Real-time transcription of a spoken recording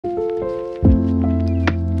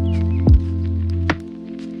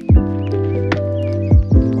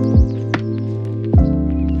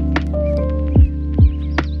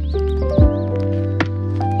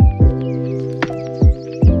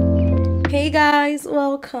guys,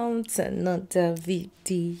 welcome to another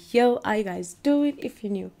video. How you guys doing? If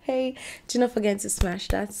you're new, hey, do not forget to smash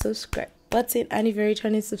that subscribe button. And if you're a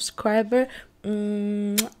returning subscriber,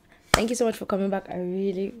 thank you so much for coming back. I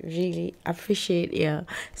really appreciate it.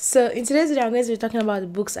 So in today's video, I'm going to be talking about the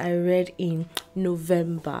books I read in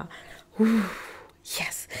November. Whew,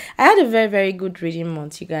 yes, I had a very good reading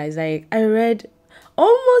month, you guys. I read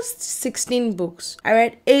almost 16 books. I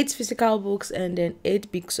read 8 physical books and then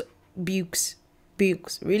 8 books,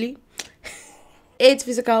 really? 8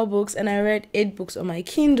 physical books, and I read 8 books on my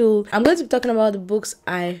Kindle. I'm going to be talking about the books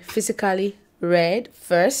I physically read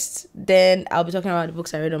first, then I'll be talking about the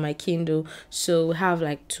books I read on my Kindle. So we have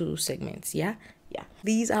like 2 segments. Yeah.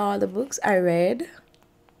 These are all the books I read.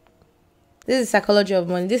 This is Psychology of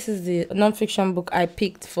Money. This is the non-fiction book I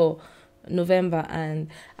picked for November, and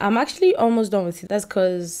I'm actually almost done with it. That's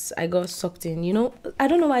because I got sucked in. I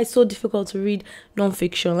don't know why it's so difficult to read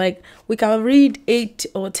non-fiction. Like, we can read 8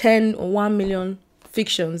 or 10 or 1 million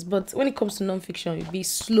fictions, but when it comes to non-fiction, you'd be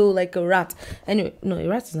slow like a rat. Anyway, no, a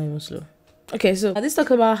rat is not even slow. Okay, so this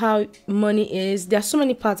talks about how money is. There are so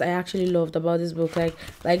many parts I actually loved about this book.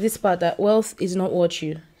 Like this part that wealth is not what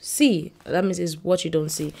you see. That means it's what you don't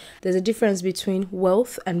see. There's a difference between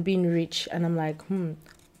wealth and being rich, and I'm like,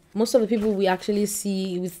 most of the people we actually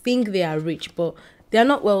see, we think they are rich, but they are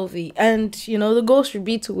not wealthy. And the goal should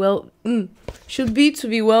be to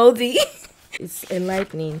be wealthy. It's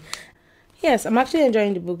enlightening. Yes, I'm actually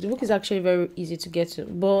enjoying the book. The book is actually very easy to get to,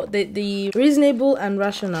 but the reasonable and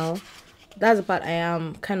rational, that's the part I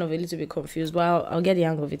am kind of a little bit confused, but I'll get the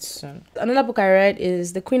hang of it soon. Another book I read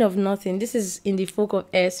is The Queen of Nothing. This is in the Folk of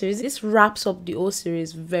Air series. This wraps up the whole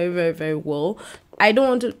series very well. I don't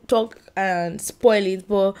want to talk and spoil it,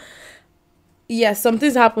 but yeah, some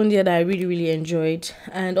things happened here that I really enjoyed,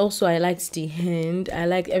 and also I liked the end. I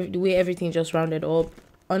liked the way everything just rounded up.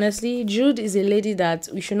 Honestly, Jude is a lady that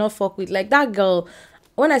we should not fuck with. Like, that girl,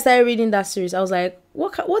 when I started reading that series, I was like,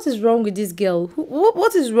 what is wrong with this girl?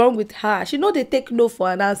 What is wrong with her? She know they take no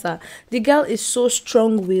for an answer. The girl is so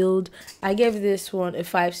strong-willed. I gave this one a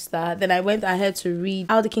 5-star. Then I went ahead to read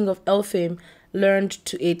How the King of Elfhame Learned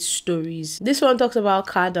to Hate Stories. This one talks about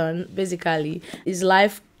Cardan, basically his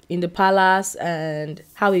life in the palace and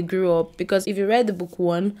how he grew up. Because if you read the book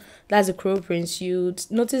 1, that's the Crow Prince, you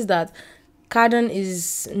notice that Cardan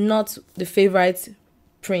is not the favorite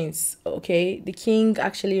prince. Okay, the king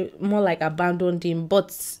actually more like abandoned him,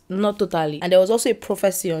 but not totally. And there was also a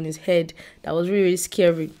prophecy on his head that was really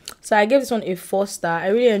scary. So I gave this one a 4-star. I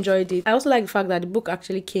really enjoyed it. I also like the fact that the book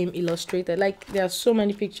actually came illustrated. Like, there are so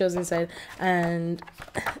many pictures inside, and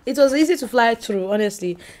it was easy to fly through,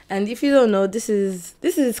 honestly. And if you don't know, this is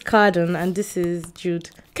Cardan and this is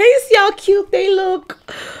Jude. Can you see how cute they look?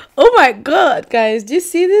 Oh my god, guys, do you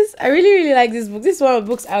see this? I really like this book. This is one of the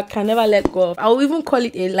books I can never let go of. I'll even call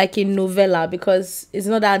it like a novella, because it's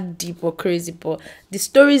not that deep or crazy, but the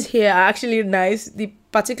stories here are actually nice. The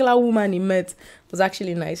particular woman he met was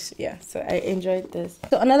actually nice. Yeah, so I enjoyed this.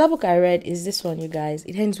 So another book I read is this one, you guys.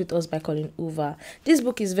 It Ends With Us by Colin Hoover. This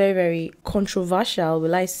book is very controversial,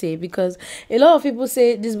 will I say, because a lot of people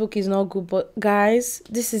say this book is not good, but guys,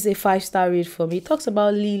 this is a 5-star read for me. It talks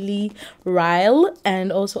about Lily, Ryle,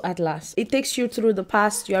 and also Atlas. It takes you through the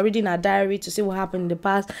past. You are reading a diary to see what happened in the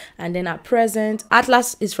past, and then at present.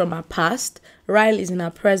 Atlas is from our past, Ryle is in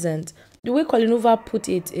our present. The way Colin Hoover put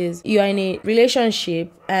it is, you are in a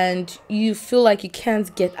relationship and you feel like you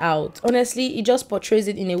can't get out. Honestly, he just portrays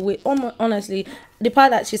it in a way. Honestly, the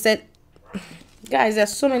part that she said, guys,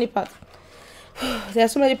 there's so many parts. There are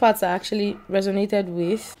so many parts I actually resonated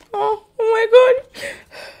with. Oh my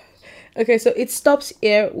god. Okay, so it stops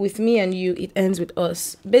here with me and you. It ends with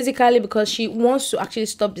us. Basically, because she wants to actually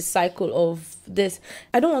stop the cycle of this.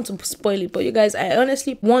 I don't want to spoil it, but you guys, I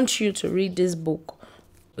honestly want you to read this book.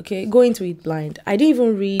 Okay, go into it blind. I didn't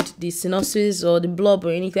even read the synopsis or the blurb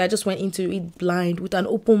or anything. I just went into it blind with an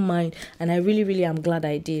open mind, and I really am glad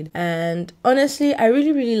I did. And honestly, I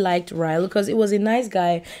really liked Ryle because it was a nice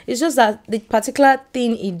guy. It's just that the particular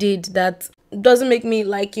thing he did that doesn't make me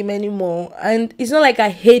like him anymore. And it's not like I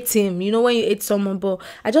hate him, when you hate someone, but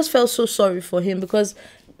I just felt so sorry for him, because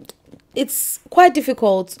it's quite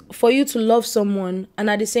difficult for you to love someone and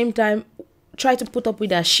at the same time try to put up with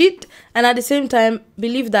their shit, and at the same time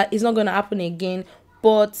believe that it's not going to happen again,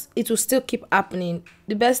 but it will still keep happening.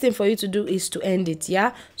 The best thing for you to do is to end it.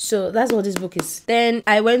 Yeah, so that's what this book is. Then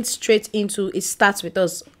I went straight into It Starts With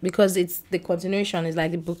Us, because it's the continuation, is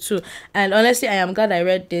like the book 2, and honestly I am glad I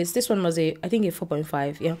read this one. Was I think a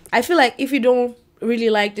 4.5. yeah, I feel like if you don't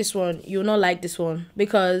really like this one, you'll not like this one,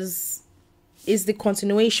 because is the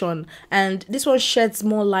continuation, and this one sheds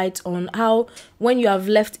more light on how when you have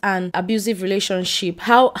left an abusive relationship,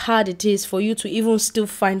 how hard it is for you to even still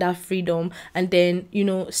find that freedom, and then, you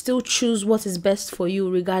know, still choose what is best for you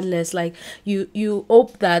regardless. Like you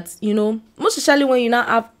hope that, you know, most especially when you now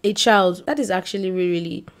have a child, that is actually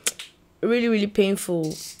really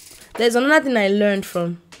painful. There's another thing I learned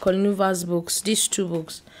from Colin Hoover's books, these two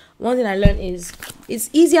books. One thing I learned is it's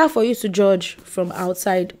easier for you to judge from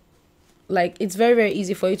outside. Like, it's very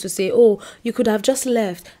easy for you to say, oh, you could have just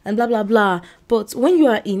left and blah blah blah, but when you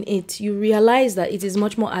are in it, you realize that it is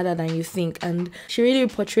much more harder than you think. And she really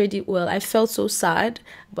portrayed it well. I felt so sad,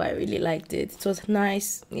 but I really liked it. It was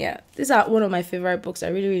nice. Yeah, these are one of my favorite books. I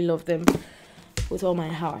really love them with all my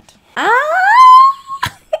heart.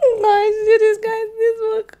 Guys, see this, guys, this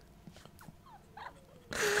book,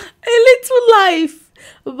 A Little Life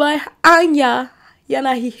by Anya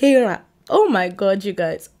Yanahihira. Oh my god, you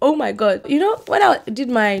guys. Oh my god. You know, when I did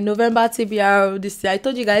my November TBR this year, I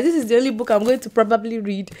told you guys this is the only book I'm going to probably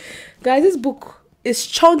read. Guys, this book is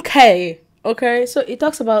chunky. Okay, so it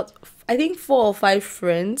talks about, I think, 4 or 5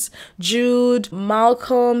 friends: Jude,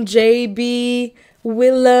 Malcolm, JB,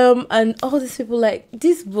 Willem, and all these people. Like,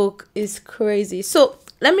 this book is crazy. So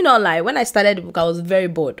let me not lie, when I started the book, I was very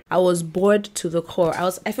bored. I was bored to the core.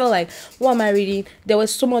 I felt like, what am I reading? There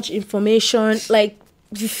was so much information, like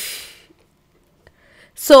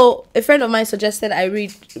so a friend of mine suggested I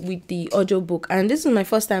read with the audiobook, and this is my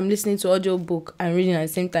first time listening to audiobook and reading at the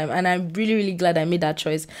same time, and I'm really glad I made that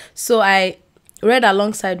choice. So I read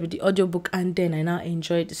alongside with the audiobook, and then I now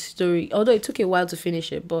enjoyed the story, although it took a while to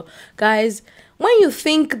finish it. But guys, when you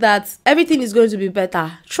think that everything is going to be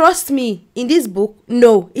better, trust me, in this book,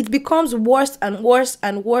 no, it becomes worse and worse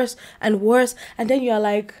and worse and worse, and then you are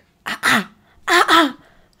like,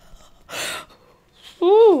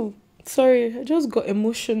 ooh, sorry, I just got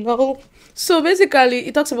emotional. So basically,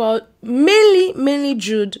 it talks about mainly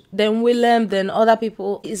Jude, then Willem, then other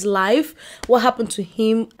people, his life, what happened to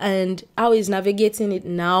him, and how he's navigating it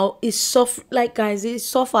now. It's suffer, like, guys, it's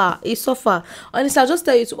suffer. Honestly, I'll just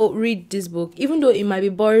tell you to read this book, even though it might be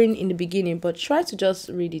boring in the beginning, but try to just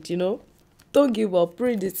read it, you know. Don't give up,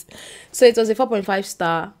 read it. So it was a 4.5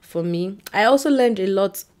 star for me. I also learned a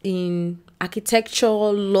lot in architecture,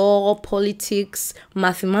 law, politics,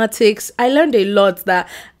 mathematics. I learned a lot, that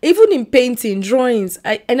even in painting, drawings,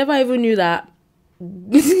 I never even knew that.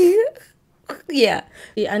 Yeah.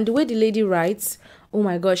 And the way the lady writes, oh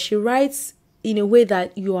my gosh, she writes in a way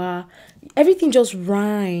that everything just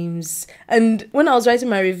rhymes. And when I was writing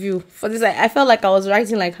my review for this, I felt like I was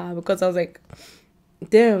writing like her, because I was like,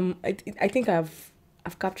 damn, I think I've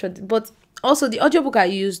captured it. But also, the audiobook I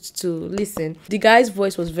used to listen, the guy's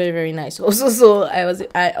voice was very nice also. So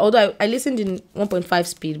although I listened in 1.5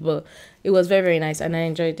 speed, but it was very nice, and I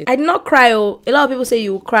enjoyed it. I did not cry. A lot of people say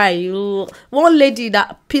you will cry. One lady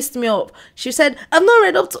that pissed me off, she said, I've not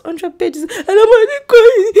read up to 100 pages and I'm already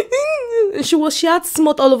crying. She had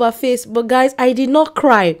smut all over her face. But guys, I did not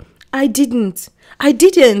cry. I didn't. I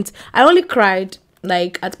only cried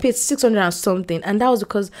like at page 600 and something, and that was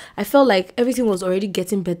because I felt like everything was already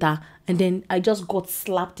getting better, and then I just got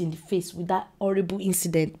slapped in the face with that horrible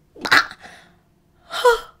incident.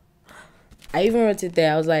 I even wrote it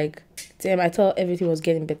there. I was like, damn, I thought everything was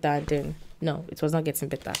getting better, and then no, it was not getting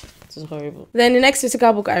better. It was horrible. Then the next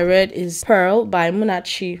physical book I read is Pearl by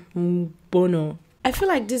Munachi Mbono. I feel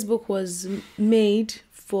like this book was made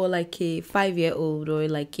for like a 5-year-old or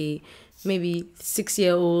like a maybe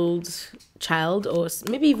 6-year-old child, or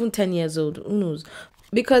maybe even 10 years old, who knows,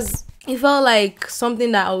 because it felt like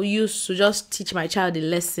something that I'll use to just teach my child a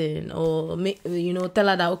lesson, or tell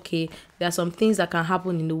her that, okay, there are some things that can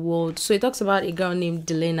happen in the world. So it talks about a girl named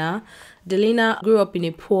Delena grew up in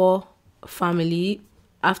a poor family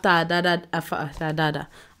after her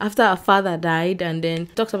father died, and then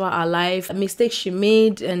talks about her life, mistakes she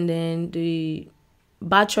made, and then the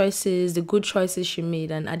bad choices, the good choices she made,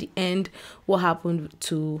 and at the end, what happened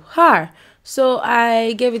to her. So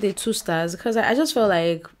I gave it a 2 stars because I just felt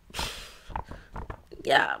like,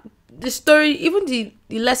 yeah, the story, even the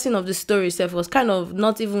lesson of the story itself was kind of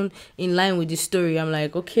not even in line with the story. I'm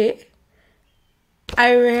like, okay.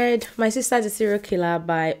 I read My Sister the Serial Killer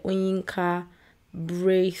by Onyinka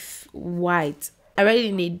Braithwaite. I read it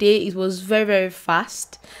in a day. It was very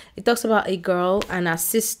fast. It talks about a girl and her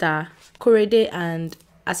sister, Korede, and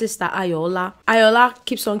her sister Ayola. Ayola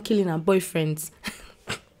keeps on killing her boyfriends.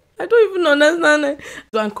 I don't even understand it.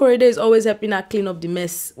 And Korede is always helping her clean up the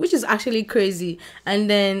mess, which is actually crazy. And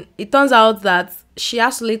then it turns out that she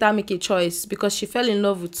has to later make a choice because she fell in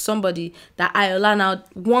love with somebody that Ayola now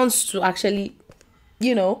wants to actually,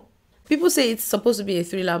 People say it's supposed to be a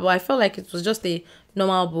thriller, but I felt like it was just a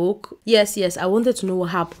normal book. Yes, I wanted to know what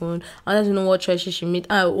happened. I wanted to know what choices she made.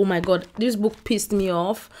 Oh my god, this book pissed me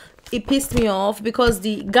off. It pissed me off because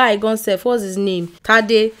the guy gone safe. What's his name?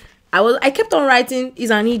 Tade. I kept on writing,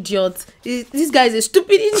 he's an idiot. This guy is a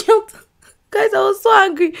stupid idiot. Guys, I was so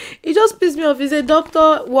angry. It just pissed me off. He said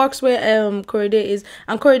doctor works where Korede is,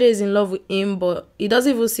 and Korede is in love with him, but he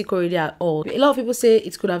doesn't even see Korede at all. A lot of people say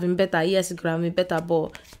it could have been better. Yes, it could have been better,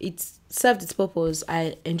 but it served its purpose.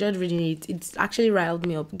 I enjoyed reading it. It actually riled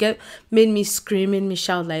me up. Made me scream, made me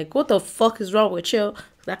shout like, what the fuck is wrong with you?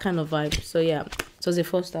 That kind of vibe. So yeah, it was a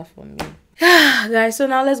 4-star for me. Guys, so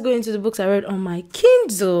now let's go into the books I read on my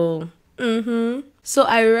Kindle. So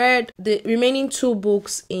I read the remaining 2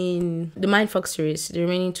 books in the Mindfuck series, the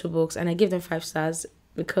remaining 2 books, and I gave them 5 stars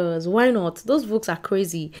because why not? Those books are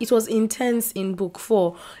crazy. It was intense in book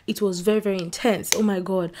 4. It was very, very intense. Oh my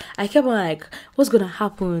god. I kept on like, what's gonna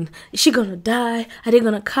happen? Is she gonna die? Are they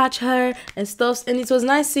gonna catch her? And stuff. And it was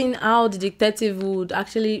nice seeing how the detective would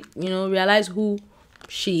actually, realize who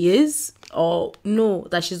she is, or know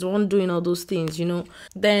that she's the one doing all those things,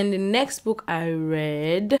 Then the next book I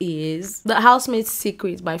read is The Housemaid's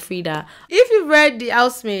Secret by Frida. If you've read The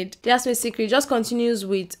Housemaid's Secret just continues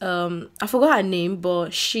with I forgot her name,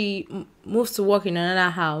 but she moves to work in another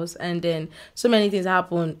house, and then so many things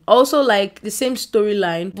happen. Also like the same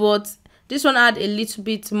storyline, but this one had a little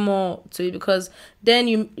bit more to it, because then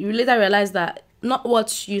you later realize that not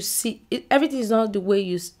what you see, everything is not the way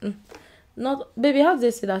you not, baby, how do they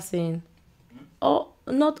say that saying? Oh,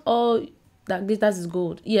 not all that glitters is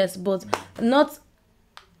gold. Yes, but not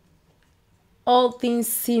all things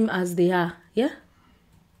seem as they are. Yeah?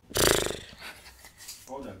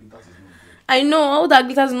 All that glitters is not good. I know, all that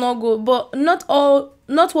glitters is not good, but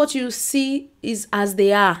not what you see is as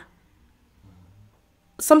they are.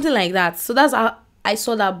 Something like that. So that's how I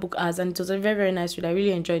saw that book as, and it was a very, very nice read. I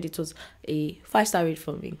really enjoyed it. It was a 5-star read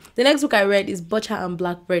for me. The next book I read is Butcher and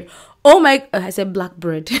Blackbird. Oh my, I said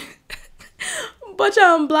Blackbird. Butcher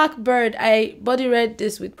and Blackbird. I body read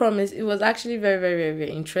this with promise. It was actually very, very, very,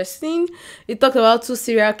 very interesting. It talked about 2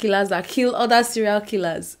 serial killers that kill other serial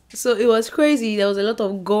killers. So it was crazy. There was a lot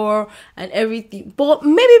of gore and everything. But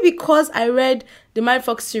maybe because I read the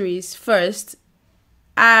Mindfuck series first,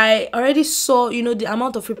 I already saw, the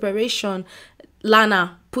amount of preparation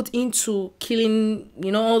Lana put into killing,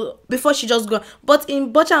 before she just go. But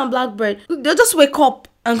in Butcher and Blackbird, they'll just wake up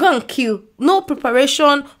and go and kill. No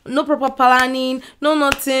preparation, no proper planning, no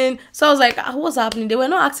nothing. So I was like, what's happening? They were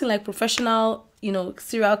not acting like professional,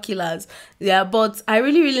 serial killers. Yeah, but I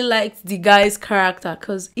really, really liked the guy's character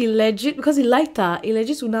because he liked her, he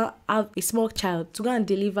legit would now have a small child to go and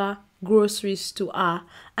deliver groceries to her,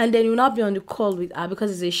 and then he will not be on the call with her because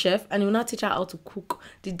he's a chef, and he will not teach her how to cook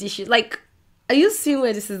the dishes. Like, are you seeing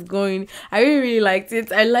where this is going? I really, really liked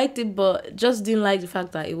it. I liked it, but just didn't like the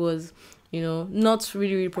fact that it was, not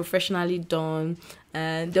really, really professionally done.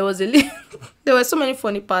 And there was there were so many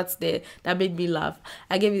funny parts there that made me laugh.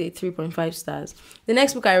 I gave it a 3.5 stars. The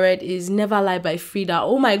next book I read is Never Lie by Frida.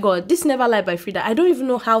 Oh my god, this Never Lie by Frida. I don't even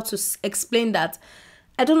know how to explain that.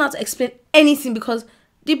 I don't know how to explain anything because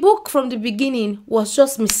the book from the beginning was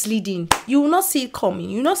just misleading. You will not see it coming.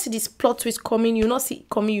 You will not see this plot twist coming. You will not see it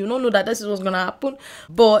coming. You don't know that this is what's going to happen.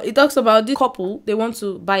 But it talks about this couple. They want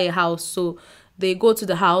to buy a house. So they go to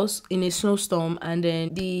the house in a snowstorm. And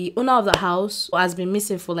then the owner of the house has been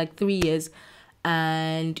missing for like 3 years.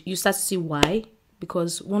 And you start to see why.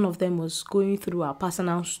 Because one of them was going through her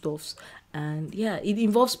personal stuffs. And yeah, it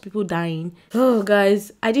involves people dying. Oh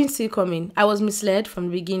guys, I didn't see it coming. I was misled from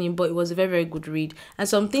the beginning, but it was a very, very good read. And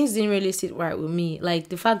some things didn't really sit right with me, like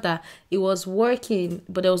the fact that it was working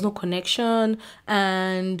but there was no connection,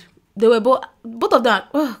 and they were both of them.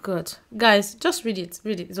 Oh god, guys, just read it.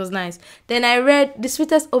 It was nice. Then I read The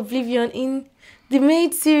Sweetest Oblivion in the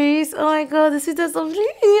Maid series. Oh my god, The Sweetest Oblivion.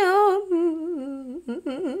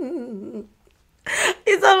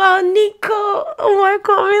 It's about Nico. Oh my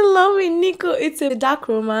god, I'm in love with Nico. It's a dark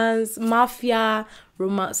romance, mafia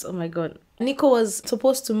romance. Oh my god. Nico was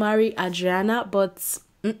supposed to marry Adriana, but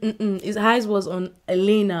his eyes was on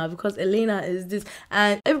Elena because Elena is this,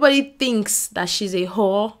 and everybody thinks that she's a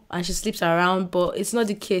whore and she sleeps around, but it's not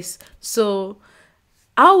the case. So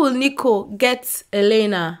how will Nico get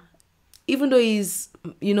Elena even though he's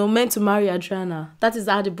meant to marry Adriana? That is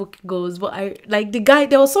how the book goes. But I like the guy.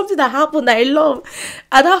 There was something that happened that I love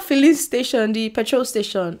at that filling station, the petrol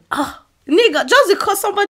station. Nigga, just because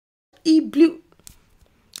somebody he blew.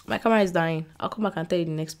 My camera is dying. I'll come back and tell you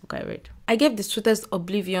the next book I read. I gave The Sweetest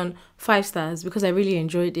Oblivion 5 stars because I really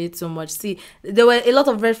enjoyed it so much. See, there were a lot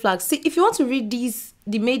of red flags. See, if you want to read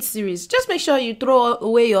the Maid series, just make sure you throw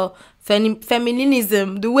away your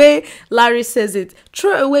feminism, the way Larry says it.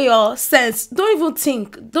 Throw away your sense. Don't even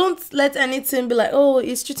think. Don't let anything be like, oh,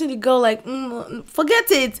 he's treating the girl like, forget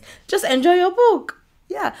it. Just enjoy your book.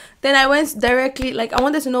 Yeah. Then I went directly, like, I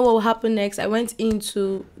wanted to know what will happen next. I went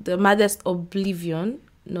into The Maddest Oblivion.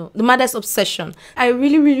 No, The Maddest Obsession. I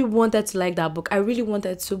really, really wanted to like that book. I really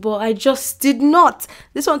wanted to, but I just did not.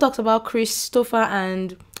 This one talks about Christopher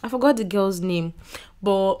and I forgot the girl's name.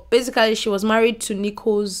 But basically, she was married to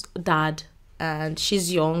Nico's dad and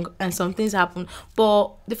she's young and some things happened.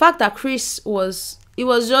 But the fact that it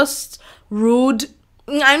was just rude.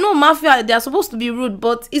 I know mafia, they are supposed to be rude,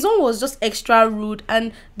 but his own was just extra rude.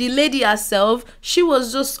 And the lady herself, she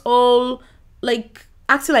was just all like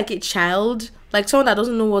acting like a child, like someone that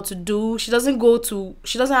doesn't know what to do. She doesn't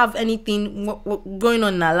have anything going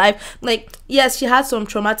on in her life. Like, yes, she had some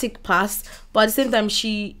traumatic past, but at the same time,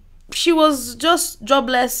 she was just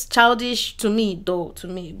jobless, childish to me.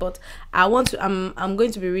 But I'm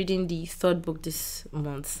going to be reading the 3rd book this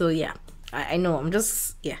month. So yeah. I know,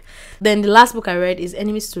 yeah. Then the last book I read is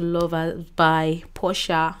Enemies to Lovers by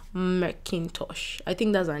Portia McIntosh. I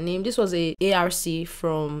think that's her name. This was a ARC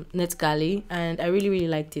from NetGalley and I really, really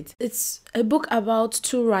liked it. It's a book about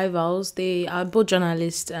 2 rivals. They are both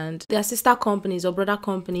journalists and they are sister companies or brother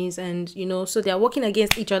companies, and you know, so they are working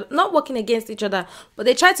against each other. Not working against each other, but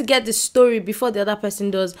they try to get the story before the other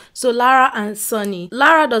person does. So Lara and Sonny.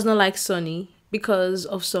 Lara does not like Sonny because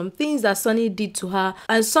of some things that Sonny did to her.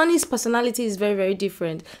 And Sonny's personality is very, very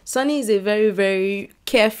different. Sonny is a very, very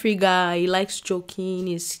carefree guy. He likes joking,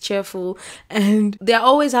 he's cheerful, and they're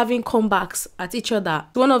always having comebacks at each other.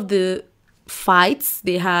 One of the fights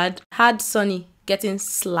they had Sonny getting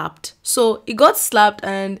slapped. So he got slapped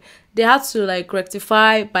and they had to like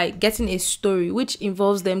rectify by getting a story which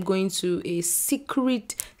involves them going to a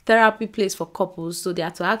secret therapy place for couples, so they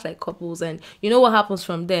had to act like couples, and you know what happens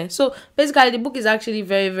from there. So basically the book is actually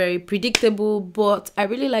very, very predictable, but I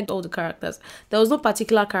really liked all the characters. There was no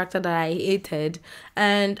particular character that I hated,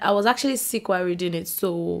 and I was actually sick while reading it,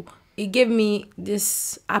 so it gave me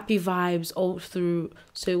this happy vibes all through.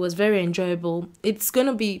 So it was very enjoyable. It's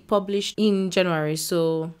gonna be published in January,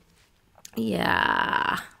 so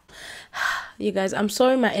yeah. You guys, I'm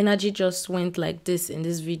sorry my energy just went like this in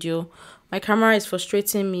this video. My camera is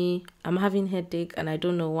frustrating me. I'm having headache and I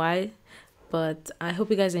don't know why. But I hope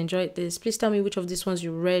you guys enjoyed this. Please tell me which of these ones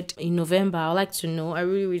you read in November. I'd like to know. I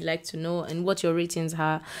really, really like to know. And what your ratings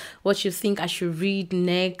are. What you think I should read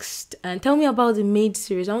next. And tell me about the Maid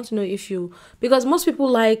series. I want to know if you... Because most people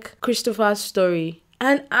like Christopher's story.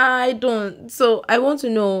 And I don't. So I want to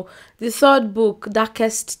know the 3rd book,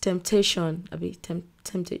 Darkest Temptation.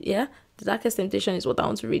 Tempted, yeah? The Darkest Temptation is what I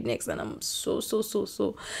want to read next, and I'm so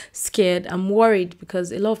scared. I'm worried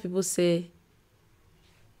because a lot of people say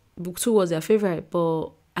book 2 was their favorite, but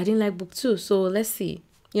I didn't like book 2. So let's see.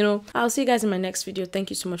 You know, I'll see you guys in my next video.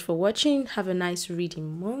 Thank you so much for watching. Have a nice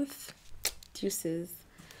reading month. Deuces.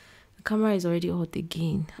 The camera is already hot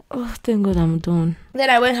again. Oh, thank God I'm done.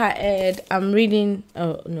 Then I went ahead. I'm reading.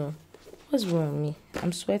 Oh no, what's wrong with me?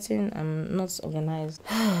 I'm sweating. I'm not organized.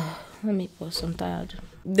 Let me pause. I'm tired.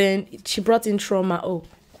 Then she brought in Trauma. Oh,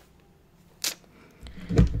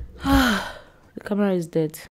 the camera is dead.